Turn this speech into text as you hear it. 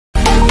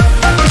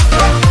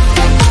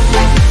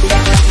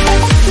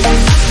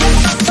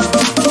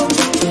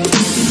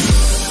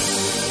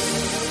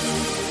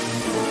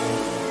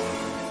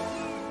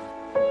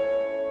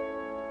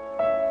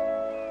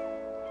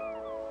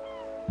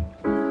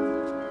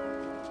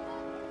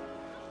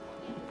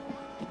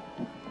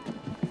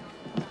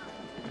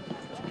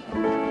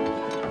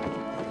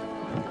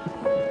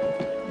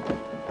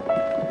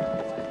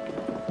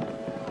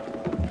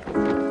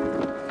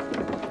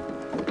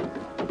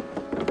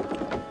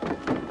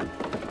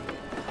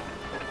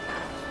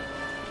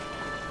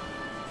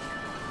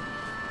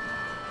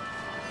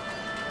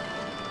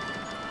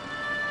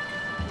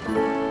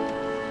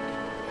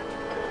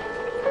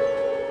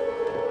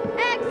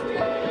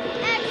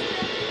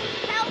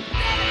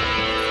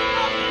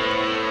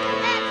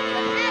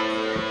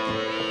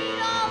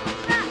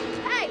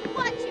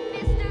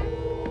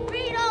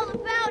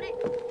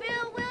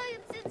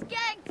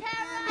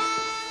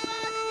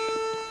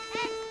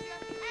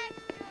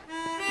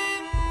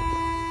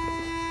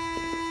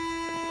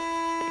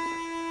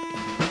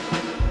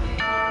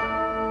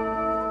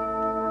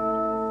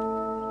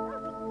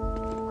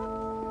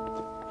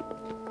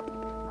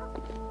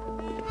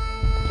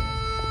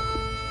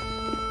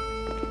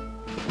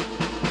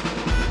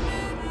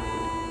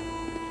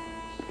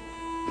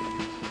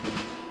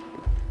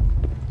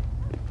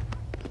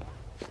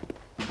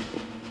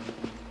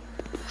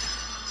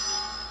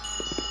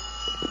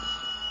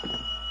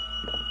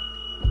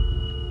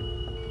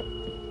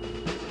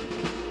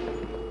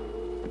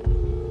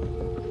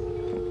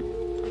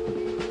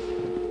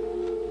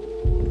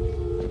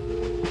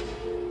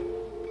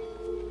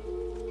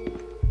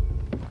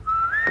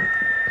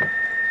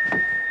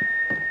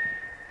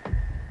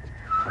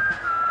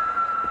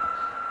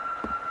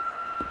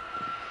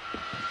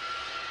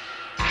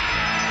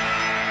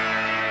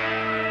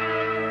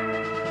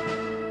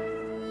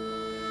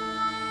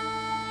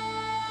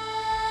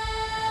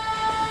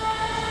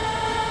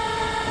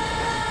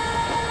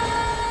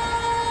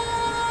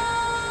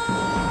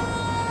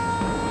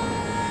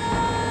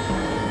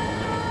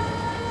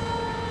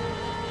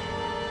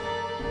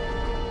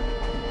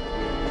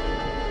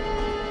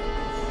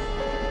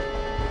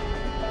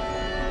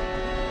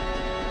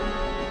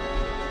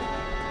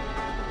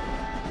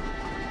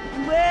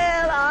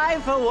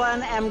for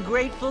one, am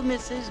grateful,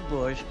 Mrs.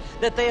 Bush,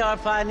 that they are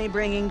finally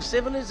bringing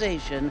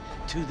civilization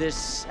to this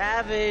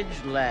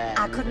savage land.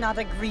 I could not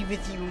agree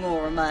with you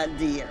more, my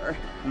dear.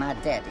 My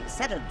daddy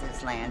settled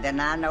this land,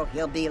 and I know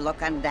he'll be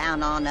looking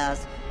down on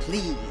us,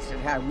 pleased at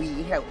how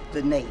we help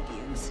the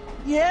natives.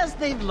 Yes,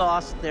 they've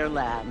lost their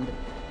land,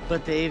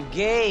 but they've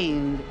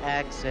gained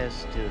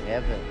access to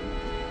heaven.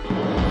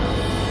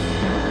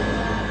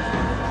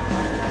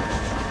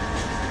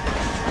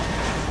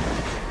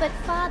 But,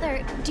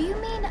 Father, do you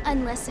mean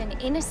unless an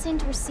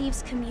innocent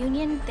receives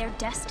communion, they're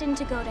destined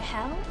to go to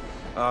hell?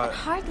 It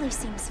hardly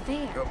seems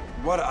fair.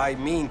 What I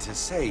mean to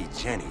say,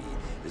 Jenny,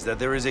 is that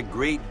there is a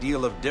great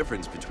deal of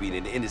difference between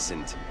an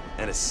innocent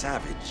and a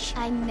savage.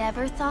 I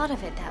never thought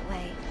of it that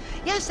way.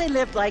 Yes, they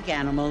lived like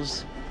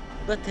animals,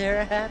 but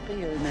they're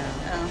happier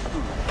now.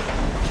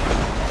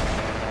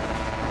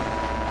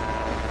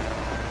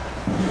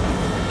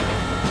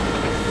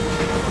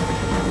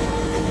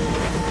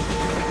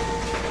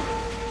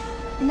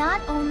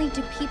 Not only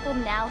do people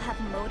now have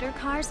motor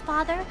cars,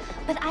 Father,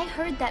 but I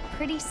heard that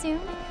pretty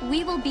soon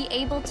we will be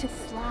able to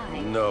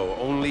fly. No,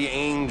 only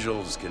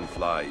angels can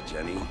fly,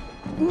 Jenny.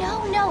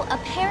 No,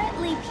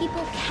 apparently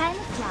people can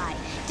fly.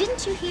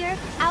 Didn't you hear?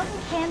 Out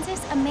in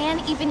Kansas, a man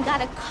even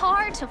got a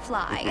car to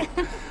fly.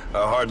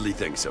 I hardly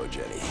think so,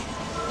 Jenny.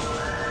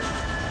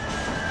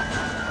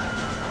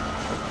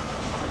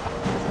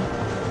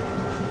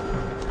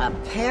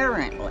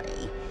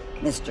 Apparently,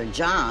 Mr.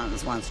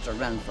 Johns wants to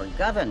run for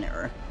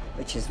governor,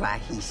 which is why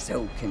he's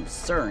so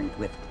concerned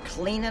with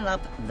cleaning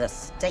up the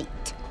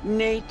state.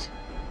 Nate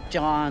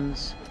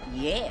Johns.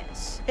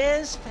 Yes.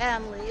 His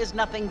family is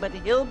nothing but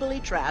hillbilly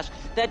trash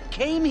that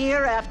came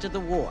here after the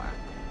war.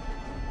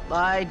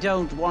 I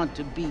don't want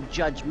to be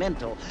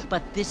judgmental,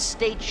 but this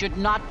state should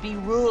not be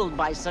ruled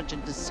by such a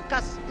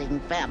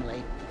disgusting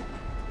family.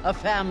 A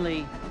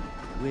family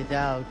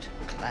without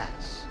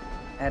class.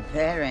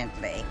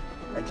 Apparently.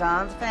 The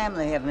Johns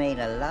family have made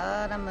a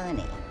lot of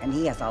money, and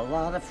he has a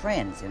lot of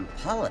friends in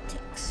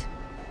politics.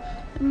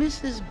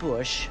 Mrs.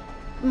 Bush,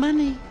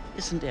 money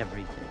isn't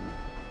everything.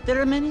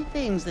 There are many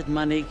things that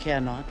money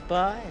cannot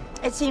buy.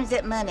 It seems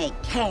that money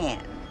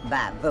can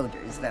buy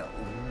voters, though.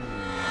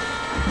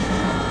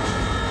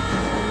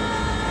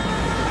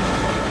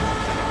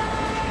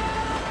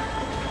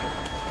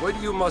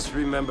 What you must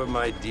remember,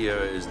 my dear,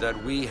 is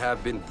that we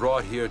have been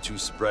brought here to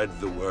spread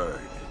the word.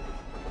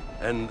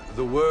 And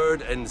the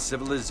word and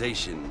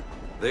civilization,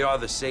 they are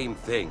the same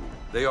thing.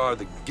 They are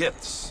the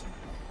gifts.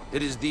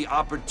 It is the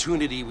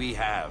opportunity we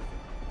have,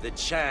 the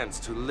chance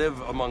to live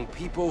among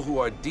people who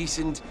are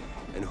decent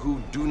and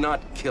who do not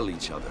kill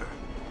each other,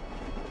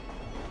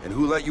 and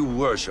who let you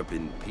worship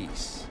in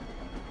peace.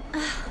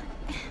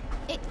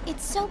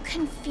 It's so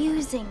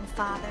confusing,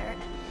 Father.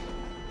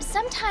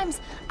 Sometimes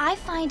I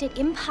find it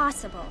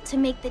impossible to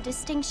make the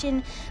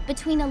distinction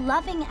between a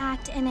loving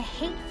act and a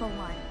hateful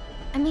one.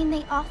 I mean,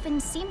 they often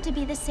seem to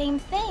be the same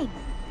thing.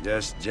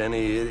 Yes,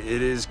 Jenny,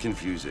 it is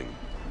confusing.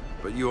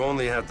 But you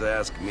only have to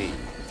ask me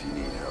if you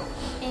need help.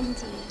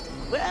 Indeed.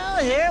 Well,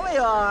 here we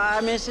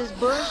are, Mrs.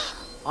 Bush.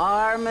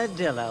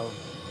 Armadillo.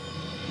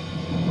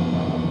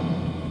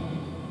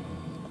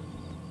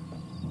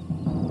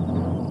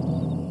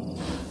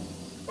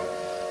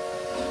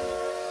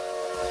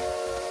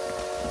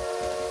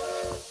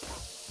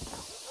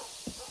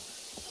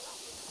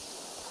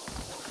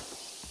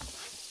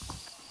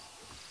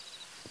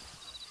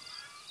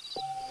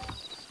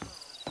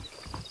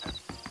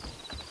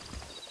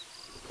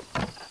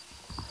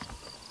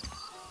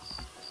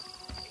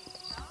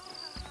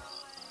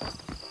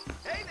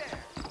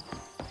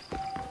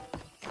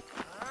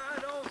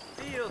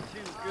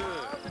 Too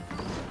good.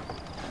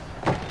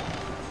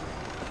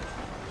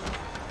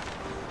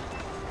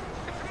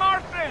 Mr.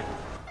 Marston!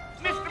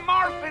 Mr.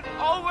 Marston,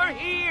 over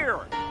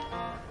here!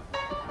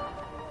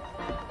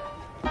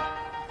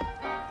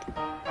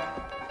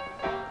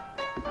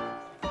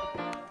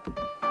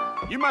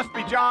 You must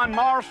be John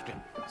Marston.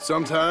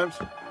 Sometimes.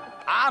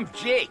 I'm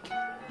Jake.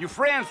 Your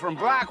friends from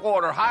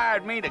Blackwater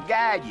hired me to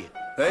guide you.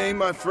 They ain't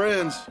my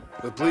friends,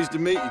 but pleased to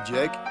meet you,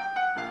 Jake.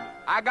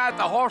 I got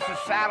the horses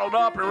saddled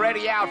up and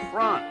ready out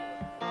front.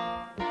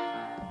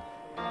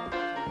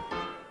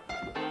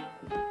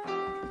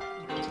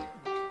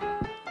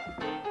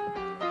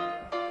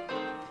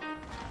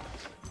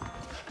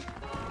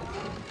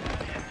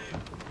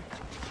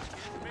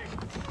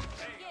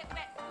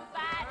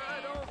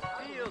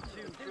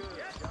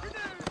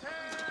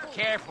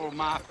 Careful,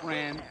 my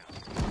friend.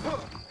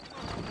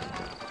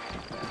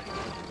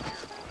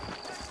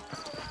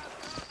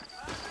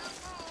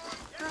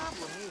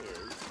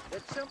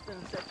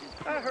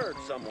 I heard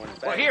someone.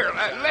 Well, here,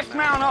 let's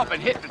mount up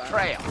and hit the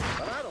trail.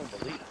 But I don't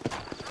believe it.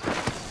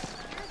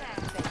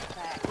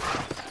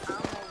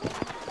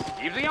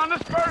 Easy on the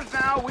spurs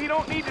now. We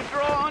don't need to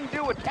draw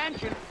undue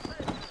attention.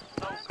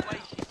 So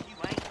glacious, you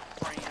ain't,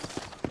 friend.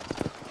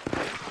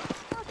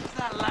 How does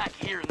I like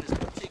hearing this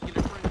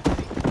particular friend?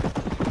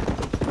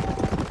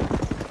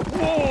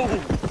 Whoa!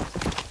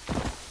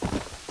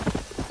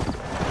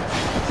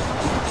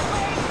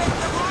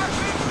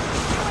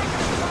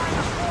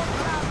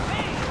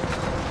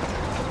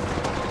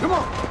 Come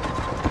on.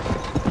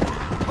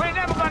 We ain't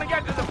never gonna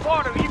get to the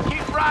fort if you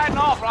keep riding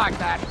off like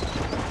that.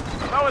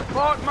 So it's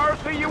Fort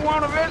Mercy you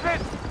want to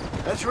visit?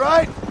 That's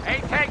right.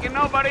 Ain't taking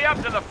nobody up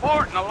to the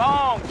fort in a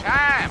long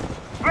time.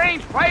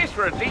 Strange place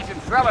for a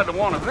decent fella to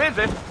want to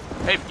visit,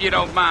 if you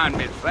don't mind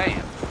me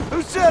saying.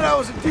 Who said I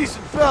was a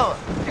decent fella?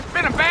 It's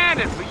been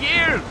abandoned for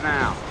years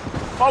now.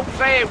 Folks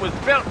say it was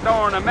built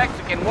during the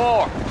Mexican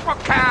War. What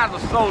kinds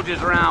of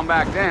soldiers around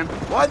back then?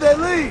 Why'd they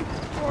leave?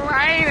 Well,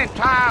 I ain't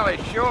entirely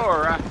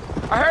sure.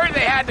 I heard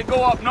they had to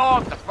go up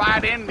north to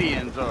fight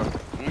Indians, or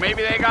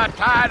maybe they got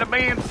tired of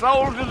being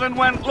soldiers and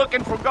went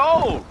looking for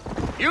gold.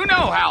 You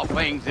know how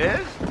things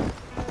is.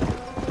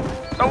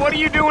 So what are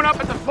you doing up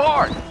at the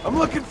fort? I'm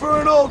looking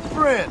for an old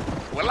friend.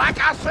 Well, like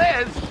I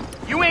says,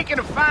 you ain't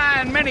gonna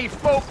find many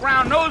folk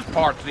around those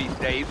parts these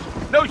days.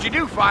 Those you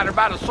do find are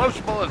about as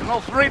sociable as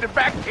most readed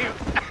back to you.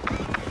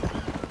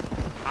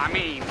 I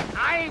mean,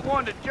 I ain't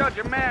one to judge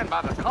a man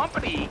by the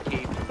company he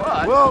keeps,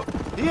 but... Well,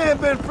 he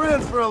ain't been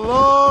friends for a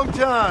long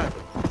time.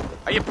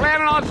 Are you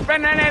planning on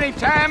spending any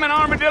time in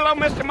Armadillo,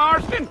 Mr.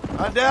 Marston?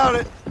 I doubt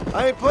it.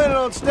 I ain't planning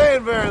on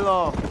staying very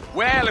long.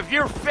 Well, if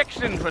you're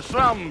fixing for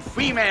some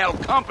female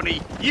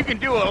company, you can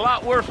do a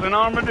lot worse than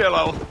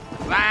Armadillo.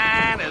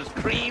 Fine as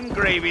cream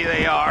gravy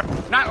they are.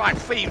 Not like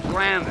Thieves'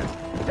 Landing.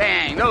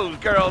 Dang, those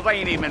girls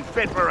ain't even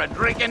fit for a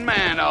drinking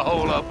man to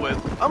hole up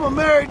with. I'm a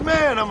married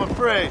man, I'm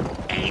afraid.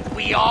 Ain't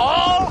we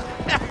all?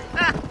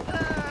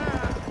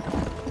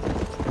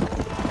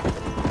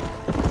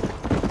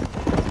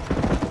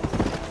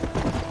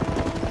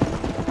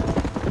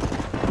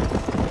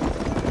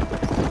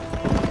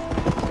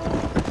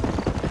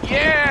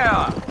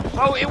 Yeah,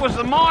 so it was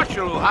the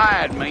marshal who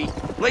hired me.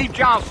 Lee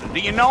Johnson, do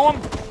you know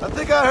him? I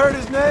think I heard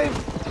his name.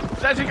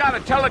 Says he got a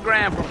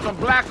telegram from some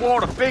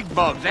Blackwater big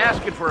bugs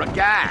asking for a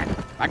guide.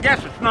 I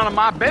guess it's none of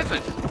my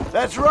business.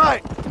 That's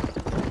right.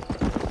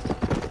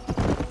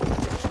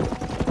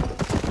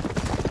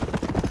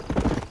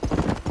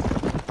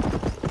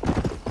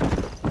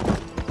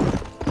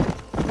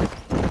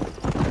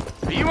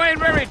 You ain't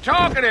very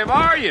talkative,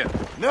 are you?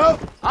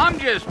 Nope. I'm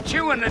just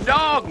chewing the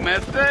dog,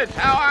 mister. It's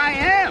how I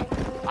am.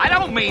 I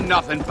don't mean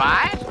nothing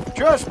by it.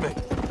 Trust me.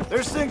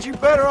 There's things you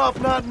better off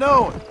not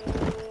knowing.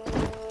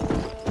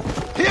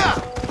 Yeah.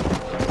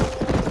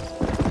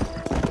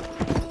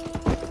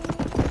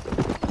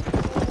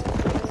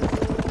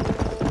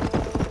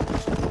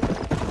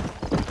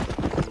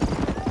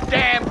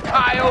 Damn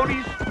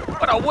coyotes!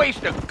 What a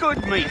waste of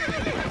good meat.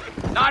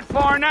 Not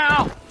far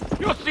now.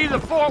 You'll see the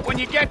fort when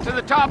you get to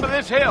the top of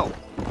this hill.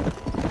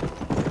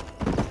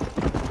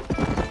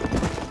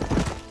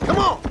 Come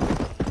on.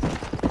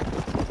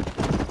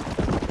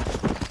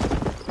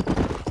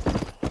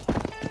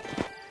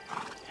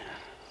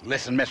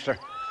 Listen, mister.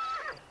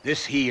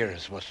 This here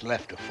is what's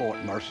left of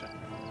Fort Mercer.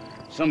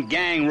 Some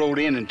gang rode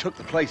in and took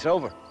the place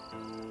over.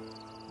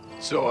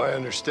 So I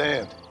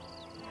understand.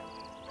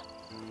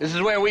 This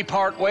is where we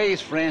part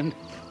ways, friend.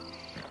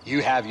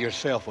 You have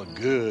yourself a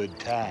good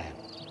time.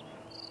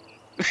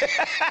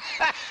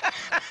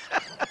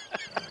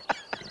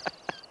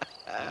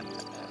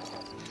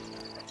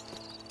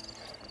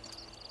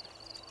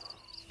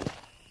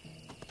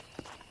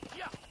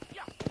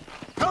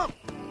 Come.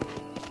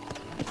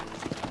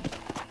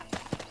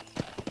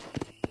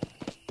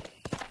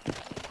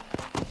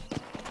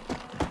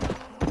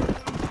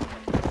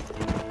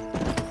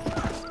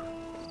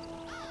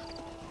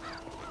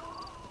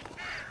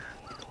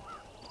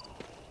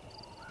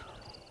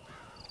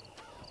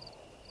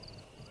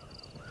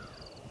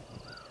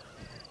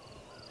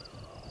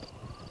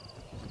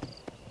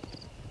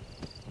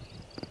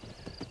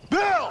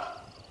 Bill!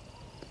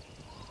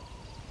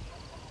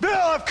 Bill,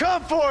 I've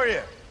come for you!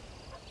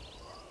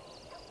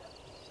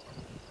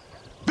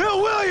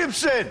 Bill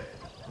Williamson!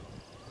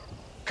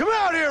 Come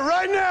out here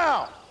right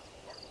now!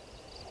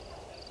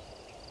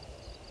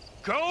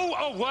 Go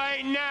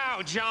away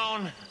now,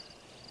 John.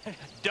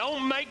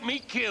 Don't make me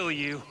kill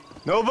you.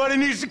 Nobody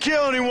needs to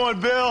kill anyone,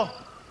 Bill.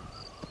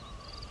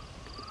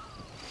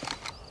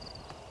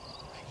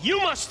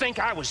 You must think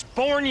I was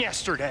born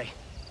yesterday.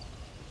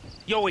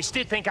 You always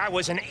did think I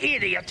was an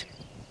idiot.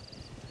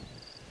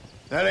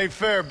 That ain't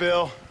fair,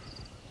 Bill.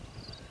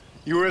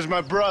 You were as my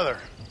brother.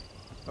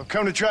 I've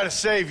come to try to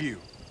save you.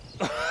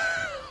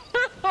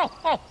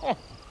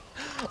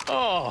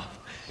 Oh.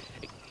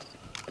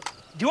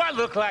 Do I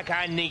look like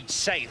I need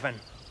saving?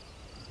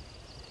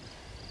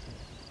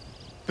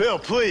 Bill,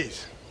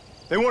 please.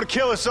 They want to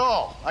kill us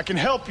all. I can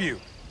help you.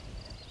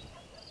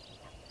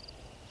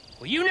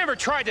 Well, you never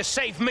tried to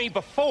save me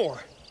before.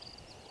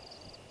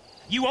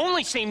 You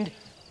only seemed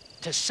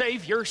to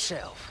save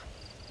yourself.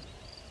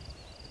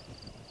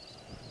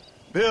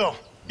 Bill,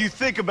 you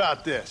think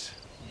about this.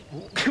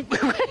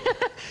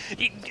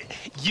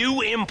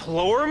 You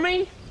implore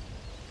me?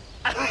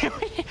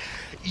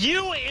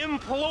 You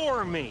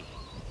implore me.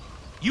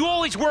 You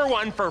always were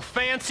one for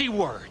fancy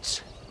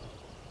words.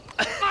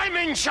 I'm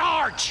in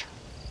charge.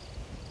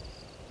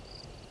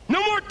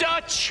 No more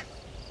Dutch.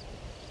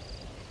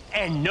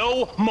 And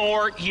no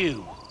more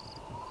you.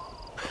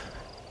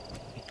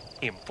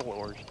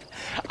 Implores.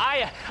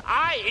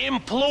 I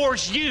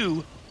implores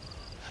you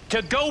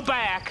to go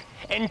back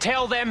and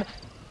tell them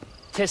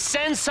to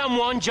send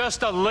someone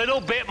just a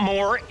little bit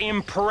more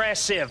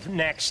impressive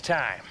next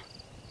time.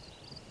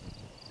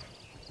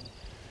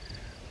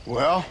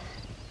 Well?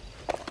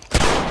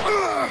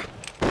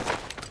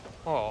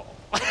 Oh.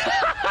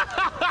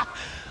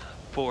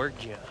 Poor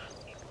John.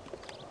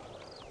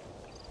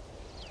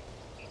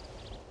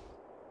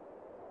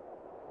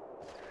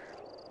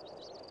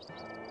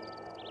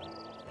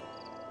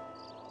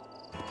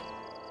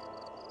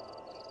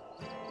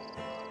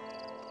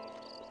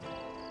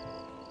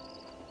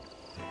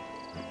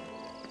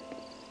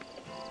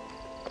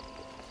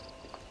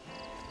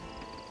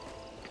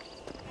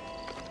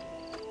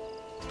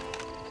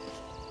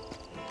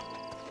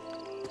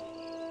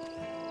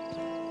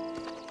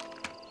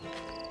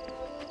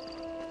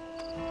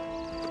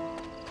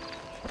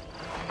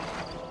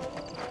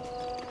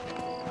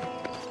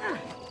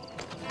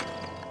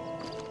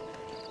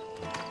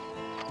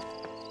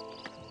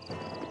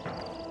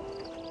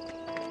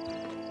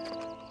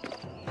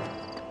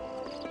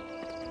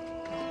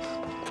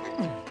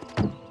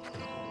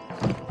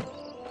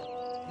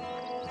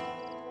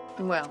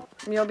 Well,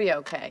 you'll be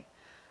okay.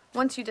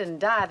 Once you didn't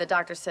die, the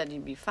doctor said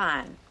you'd be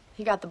fine.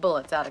 He got the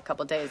bullets out a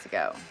couple days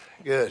ago.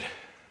 Good.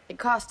 It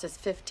cost us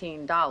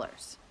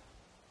 $15.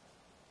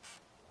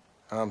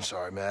 I'm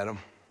sorry, madam.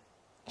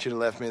 Should have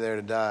left me there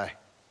to die.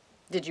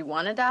 Did you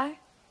want to die?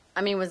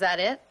 I mean, was that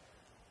it?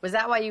 Was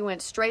that why you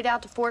went straight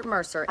out to Fort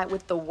Mercer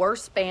with the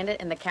worst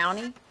bandit in the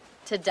county?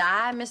 To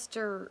die,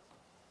 Mr.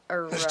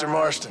 Mr.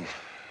 Marston.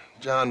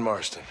 John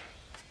Marston.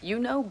 You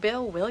know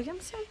Bill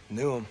Williamson?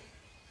 Knew him.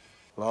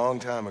 Long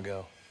time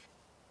ago.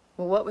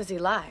 Well, what was he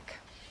like?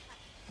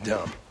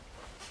 Dumb.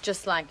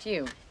 Just like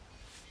you.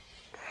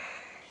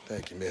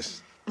 Thank you,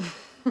 miss.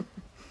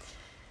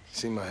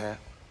 See my hat?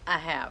 I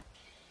have.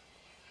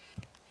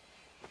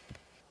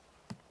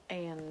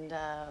 And,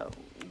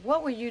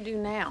 what will you do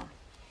now?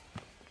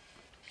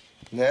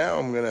 Now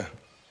I'm gonna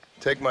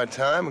take my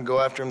time and go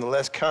after him the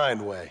less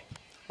kind way.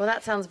 Well,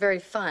 that sounds very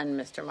fun,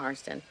 Mr.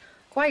 Marston.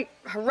 Quite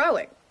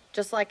heroic,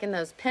 just like in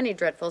those penny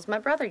dreadfuls my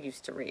brother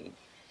used to read.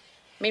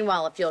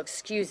 Meanwhile, if you'll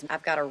excuse me,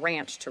 I've got a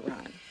ranch to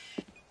run.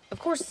 Of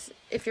course,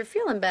 if you're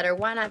feeling better,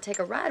 why not take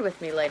a ride with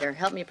me later?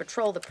 Help me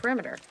patrol the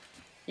perimeter.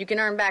 You can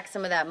earn back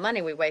some of that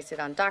money we wasted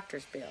on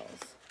doctor's bills.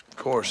 Of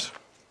course.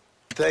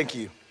 Thank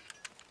you.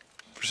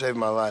 For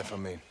saving my life, I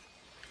mean.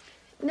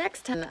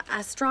 Next time,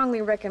 I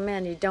strongly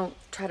recommend you don't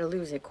try to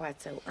lose it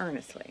quite so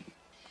earnestly.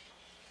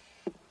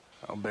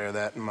 I'll bear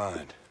that in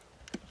mind.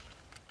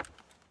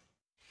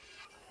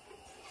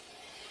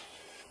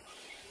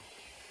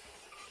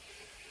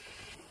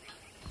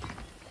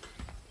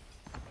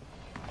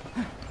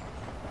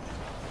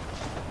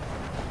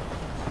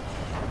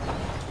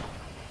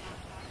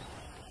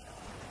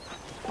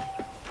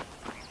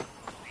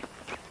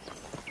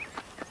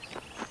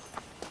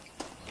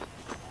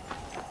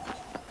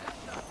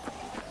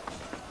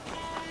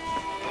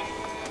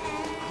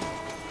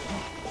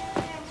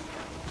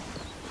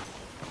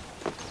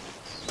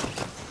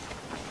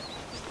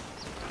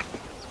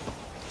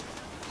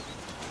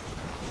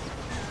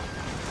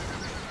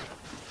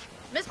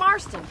 Miss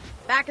Marston,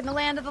 back in the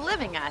land of the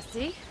living, I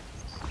see.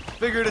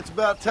 Figured it's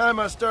about time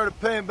I started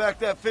paying back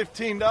that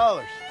 $15.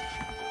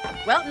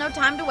 Well, no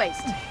time to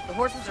waste. The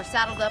horses are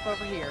saddled up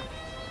over here.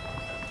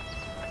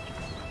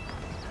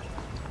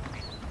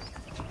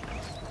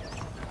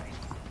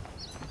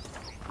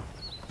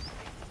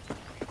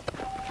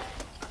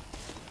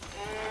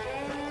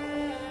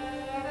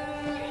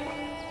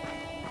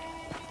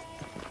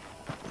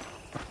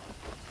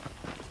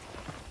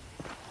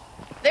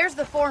 There's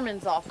the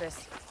foreman's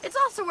office. It's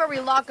also where we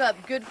lock up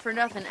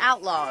good-for-nothing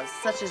outlaws,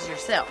 such as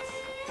yourself.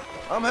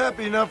 I'm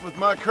happy enough with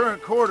my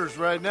current quarters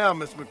right now,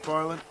 Miss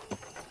McFarland.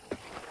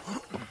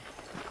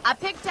 I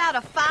picked out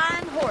a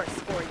fine horse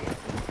for you.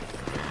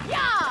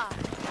 Yeah!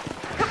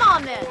 Come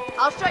on, then.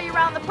 I'll show you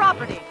around the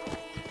property.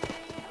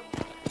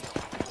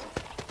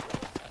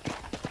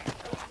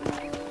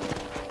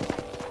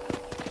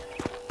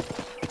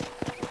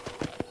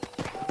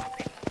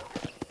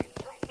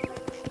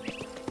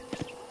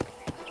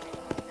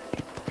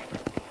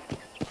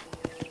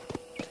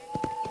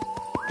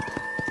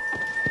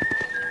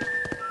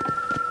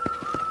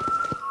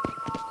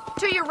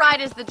 To your right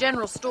is the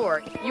general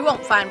store. You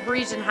won't find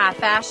Parisian high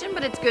fashion,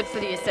 but it's good for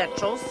the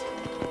essentials.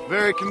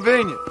 Very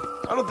convenient.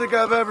 I don't think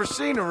I've ever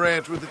seen a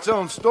ranch with its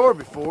own store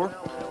before.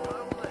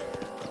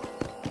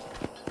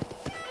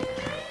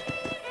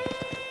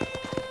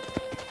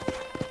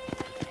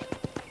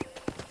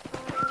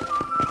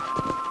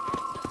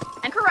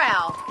 And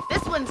corral.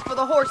 This one's for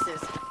the horses.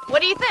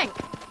 What do you think?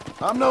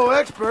 I'm no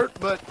expert,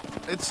 but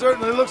it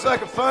certainly looks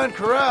like a fine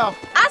corral.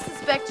 I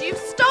suspect you've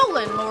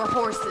stolen more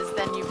horses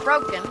than you've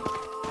broken.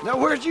 Now,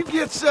 where'd you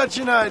get such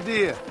an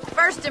idea?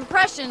 First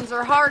impressions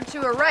are hard to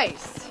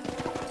erase.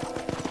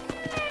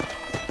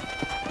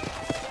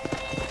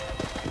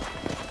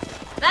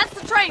 That's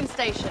the train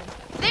station.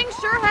 Things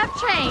sure have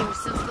changed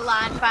since the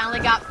line finally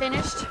got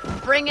finished,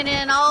 bringing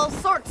in all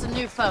sorts of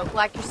new folk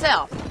like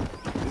yourself.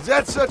 Is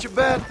that such a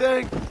bad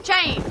thing?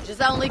 Change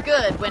is only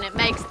good when it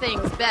makes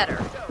things better.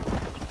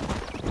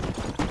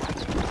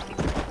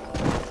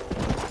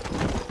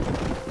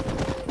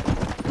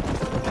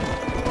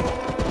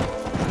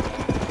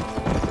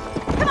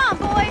 Come on,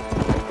 boy.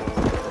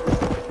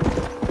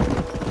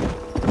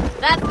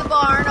 That's the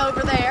barn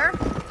over there.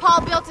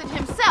 Paul built it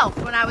himself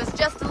when I was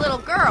just a little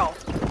girl.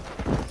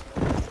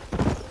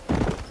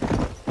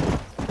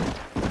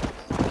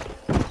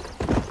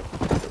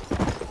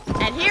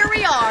 And here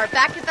we are,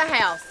 back at the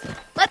house.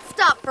 Let's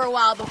stop for a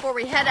while before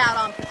we head out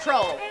on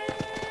patrol.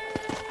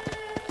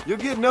 You'll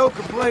get no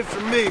complaints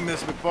from me,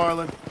 Miss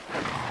McFarland.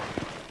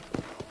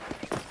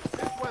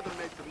 This weather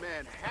makes a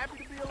man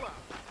happy to be alive.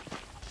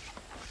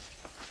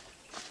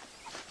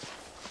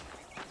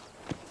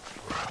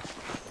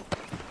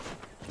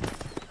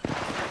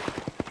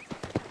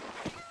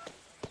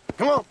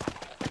 Come on.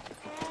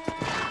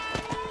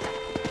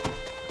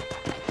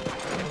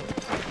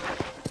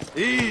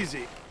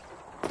 Easy.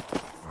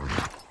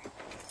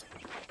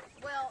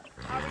 Well,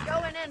 are we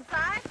going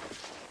inside?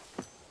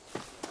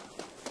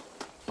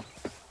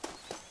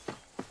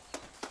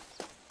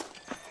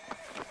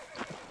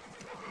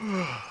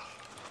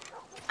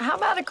 How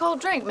about a cold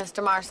drink,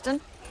 Mr.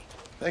 Marston?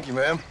 Thank you,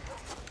 ma'am.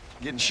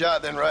 Getting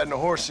shot, then riding a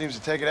horse seems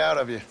to take it out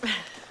of you.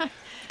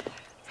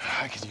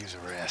 I could use a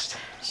rest.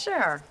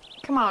 Sure.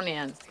 Come on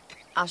in.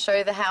 I'll show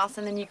you the house,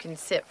 and then you can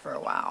sit for a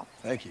while.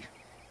 Thank you.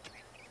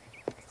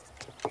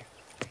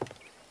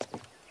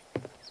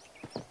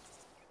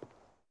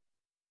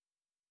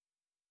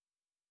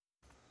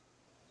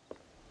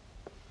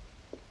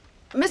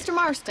 Mr.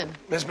 Marston,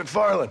 Miss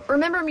McFarland.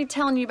 remember me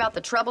telling you about the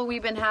trouble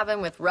we've been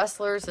having with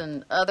rustlers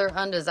and other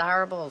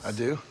undesirables? I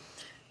do.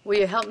 Will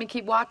you help me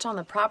keep watch on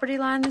the property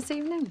line this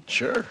evening?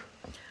 Sure.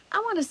 I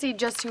want to see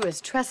just who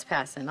is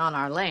trespassing on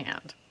our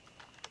land.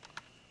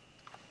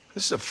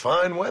 This is a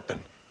fine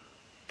weapon.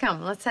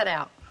 Come, let's head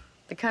out.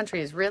 The country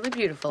is really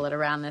beautiful at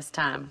around this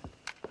time.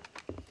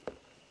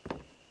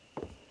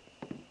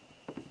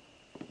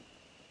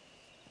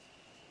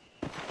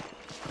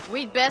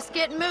 We'd best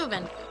get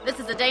moving. This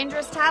is a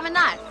dangerous time of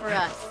night for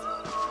us.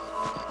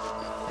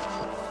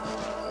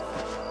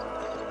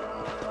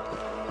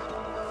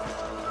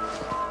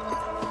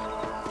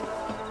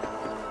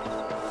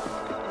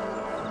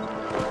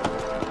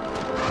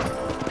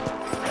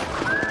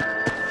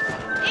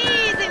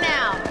 Easy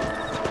now.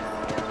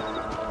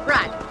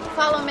 Right,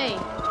 follow me.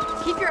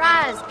 Keep your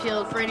eyes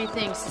peeled for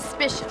anything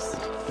suspicious.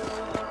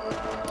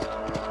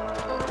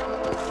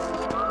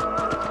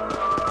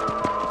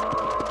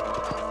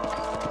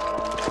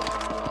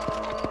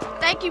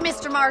 Thank you,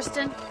 Mr.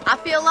 Marston. I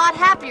feel a lot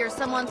happier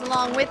someone's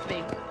along with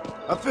me.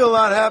 I feel a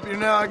lot happier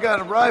now I got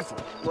a rifle.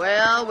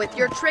 Well, with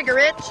your trigger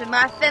itch and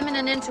my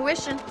feminine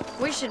intuition,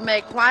 we should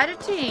make quite a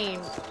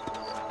team.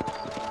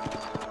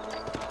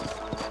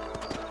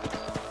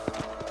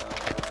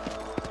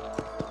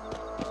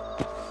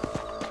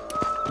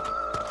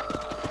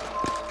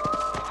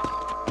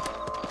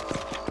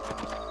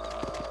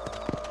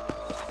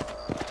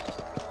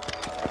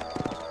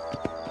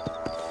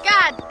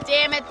 God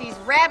damn it, these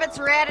rabbits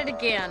are at it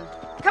again.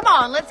 Come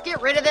on, let's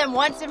get rid of them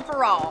once and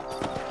for all.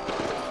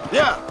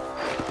 Yeah.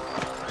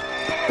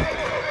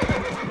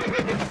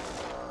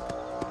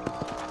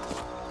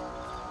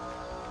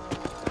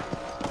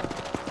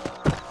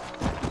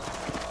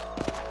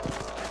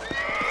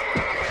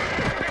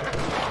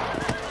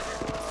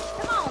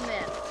 Come on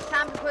then.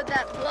 Time to put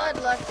that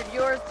bloodlust of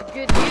yours to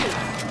good use.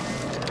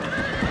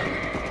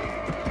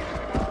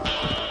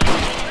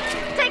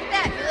 Take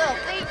that, you little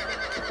thief.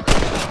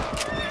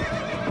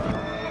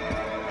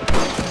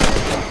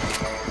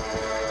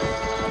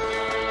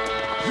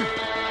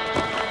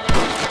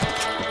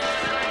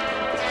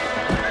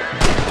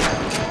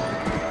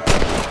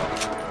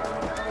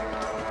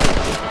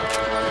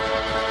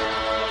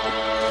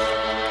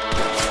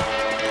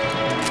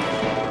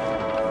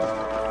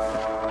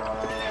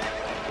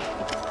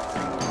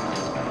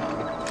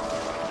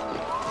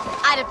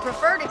 I'd have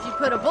preferred if you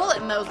put a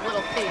bullet in those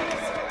little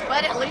thieves,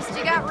 but at least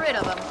you got rid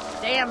of them.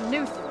 Damn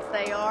nuisance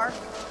they are.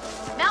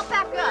 Mount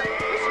back up.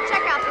 We should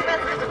check out the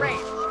rest of the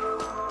range.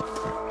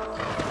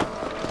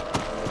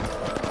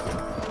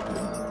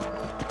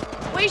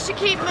 We should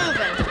keep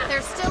moving.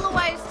 There's still a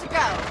ways to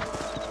go.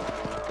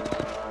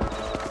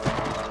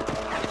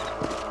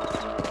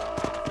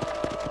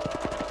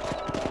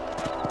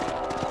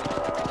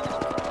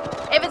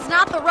 If it's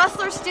not the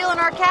rustlers stealing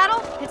our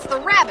cattle, it's the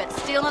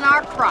rabbits stealing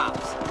our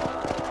crops.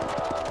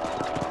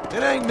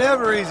 It ain't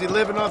never easy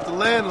living off the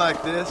land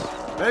like this.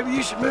 Maybe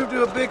you should move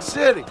to a big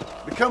city.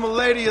 Become a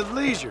lady of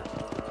leisure.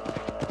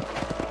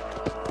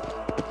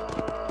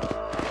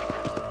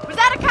 Was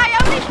that a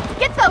coyote?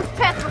 Get those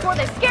pests before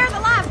they scare the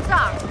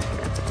livestock.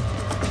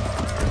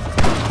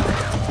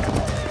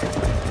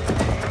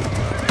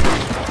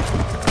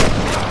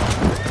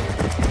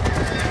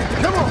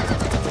 Come on.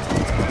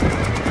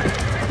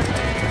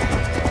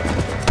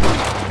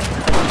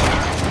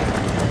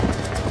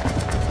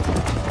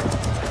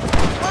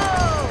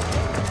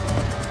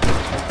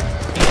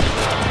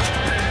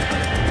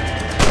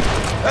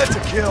 That's a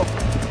kill.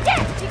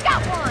 Yes, you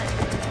got one.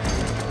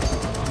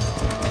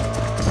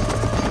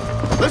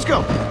 Let's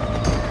go.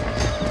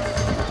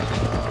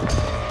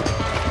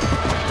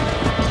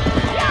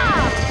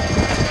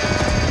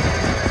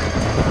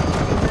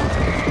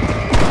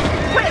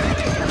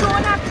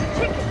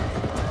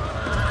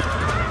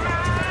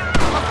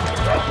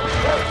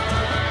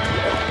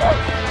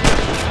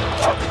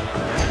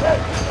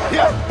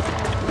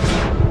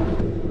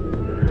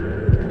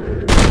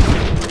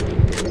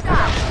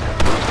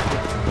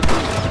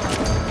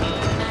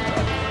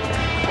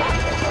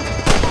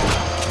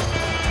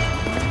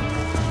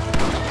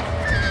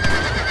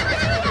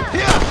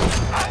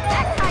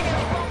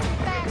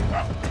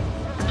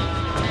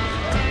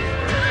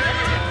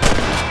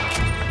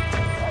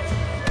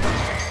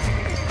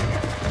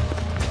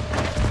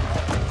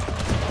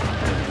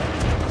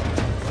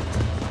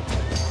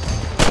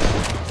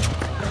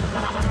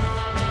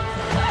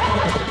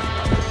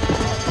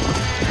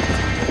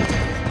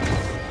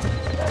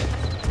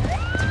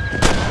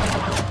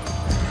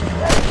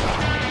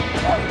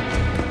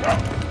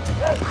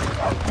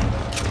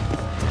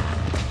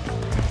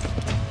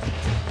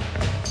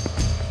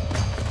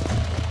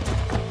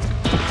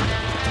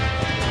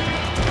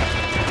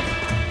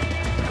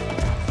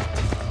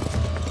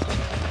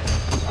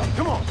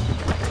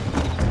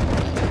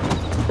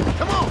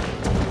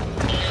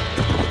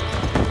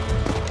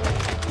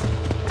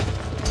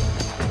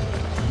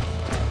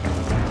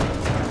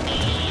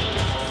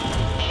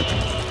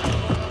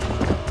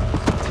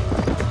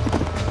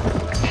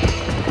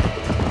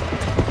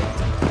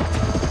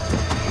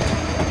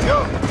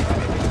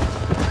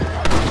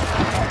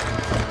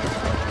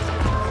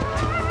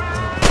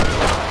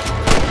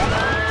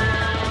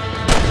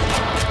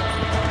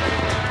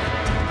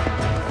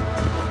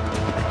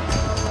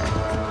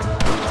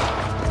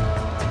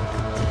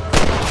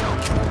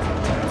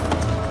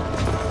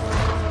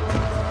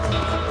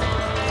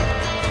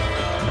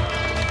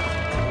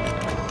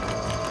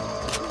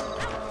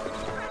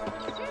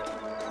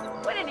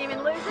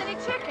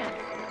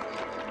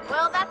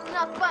 Well, that's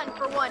enough fun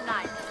for one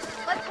night.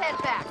 Let's head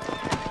back.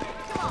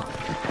 Come on.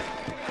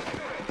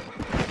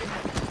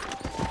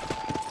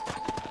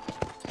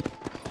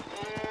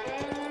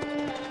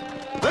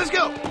 Let's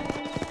go.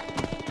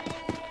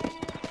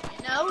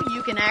 You know,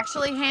 you can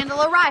actually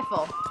handle a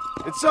rifle.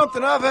 It's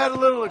something I've had a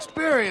little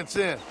experience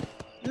in.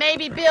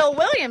 Maybe Bill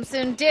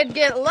Williamson did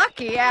get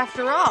lucky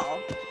after all.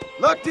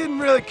 Luck didn't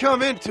really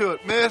come into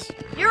it, miss.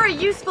 You're a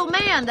useful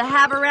man to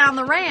have around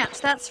the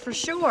ranch, that's for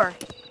sure.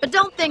 But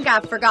don't think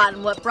I've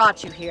forgotten what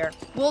brought you here.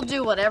 We'll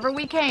do whatever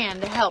we can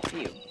to help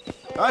you.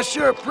 I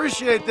sure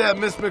appreciate that,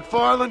 Miss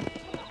McFarland.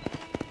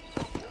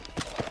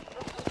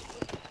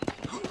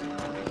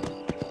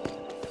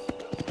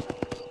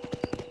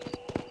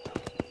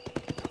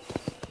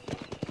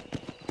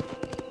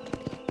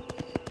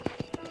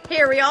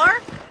 Here we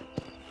are.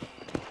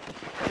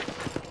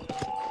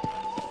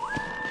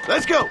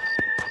 Let's go.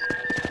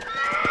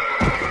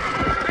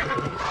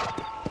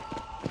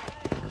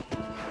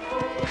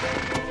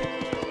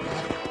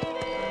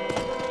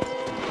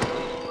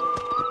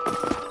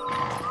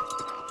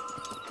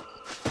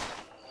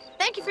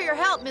 Thank you for your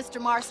help, Mr.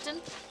 Marston.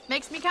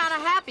 Makes me kind of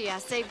happy I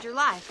saved your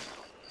life.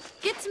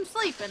 Get some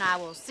sleep and I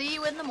will see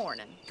you in the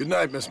morning. Good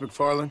night, Miss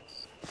McFarland.